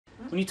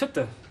When you took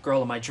the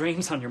girl of my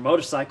dreams on your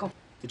motorcycle,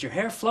 did your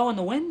hair flow in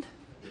the wind?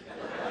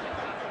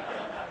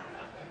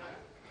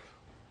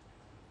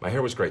 My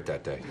hair was great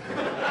that day.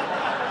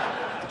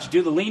 Did you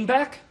do the lean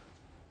back?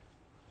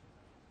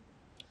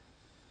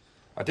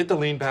 I did the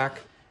lean back.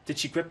 Did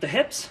she grip the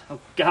hips? Oh,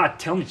 God,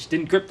 tell me she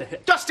didn't grip the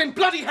hips. Dustin,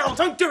 bloody hell,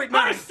 don't do it,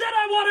 man! I said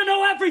I want to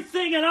know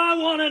everything, and I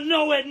want to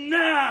know it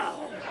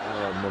now!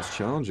 The most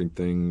challenging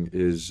thing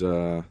is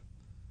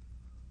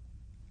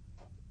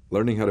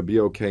learning how to be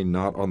okay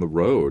not on the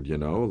road, you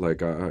know?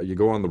 Like, you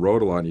go on the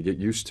road a lot and you get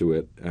used to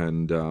it,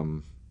 and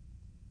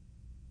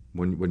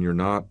when you're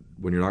not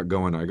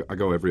going, I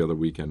go every other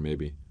weekend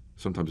maybe,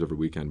 sometimes every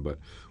weekend, but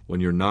when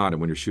you're not and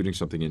when you're shooting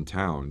something in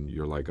town,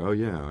 you're like, oh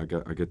yeah, I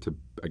get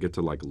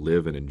to like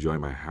live and enjoy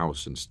my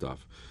house and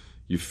stuff.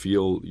 You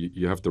feel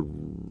you have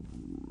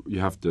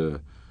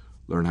to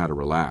learn how to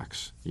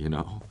relax, you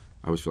know?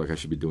 I always feel like I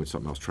should be doing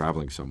something else,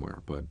 traveling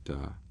somewhere, but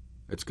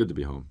it's good to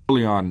be home.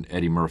 Early on,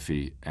 Eddie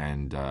Murphy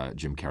and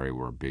Jim Carrey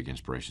were big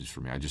inspirations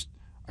for me. I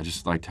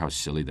just liked how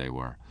silly they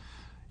were.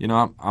 You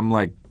know, I'm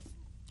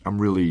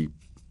really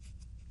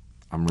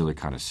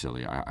kind of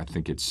silly. I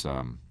think it's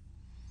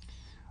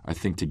I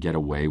think to get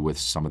away with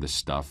some of the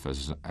stuff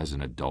as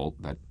an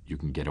adult that you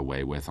can get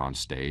away with on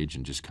stage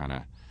and just kind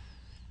of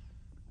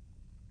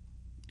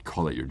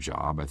call it your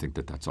job, I think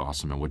that's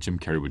awesome. And what Jim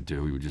Carrey would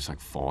do, he would just like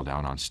fall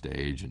down on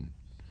stage and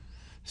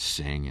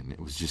sing, and it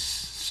was just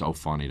so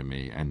funny to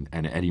me. And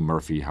Eddie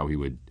Murphy, how he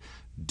would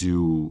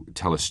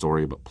tell a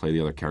story but play the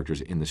other characters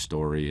in the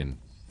story, and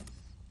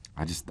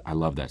I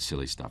love that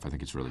silly stuff. I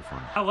think it's really fun.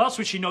 How else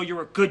would she know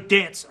you're a good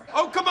dancer?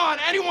 Oh, come on.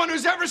 Anyone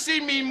who's ever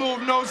seen me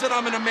move knows that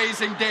I'm an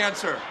amazing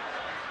dancer.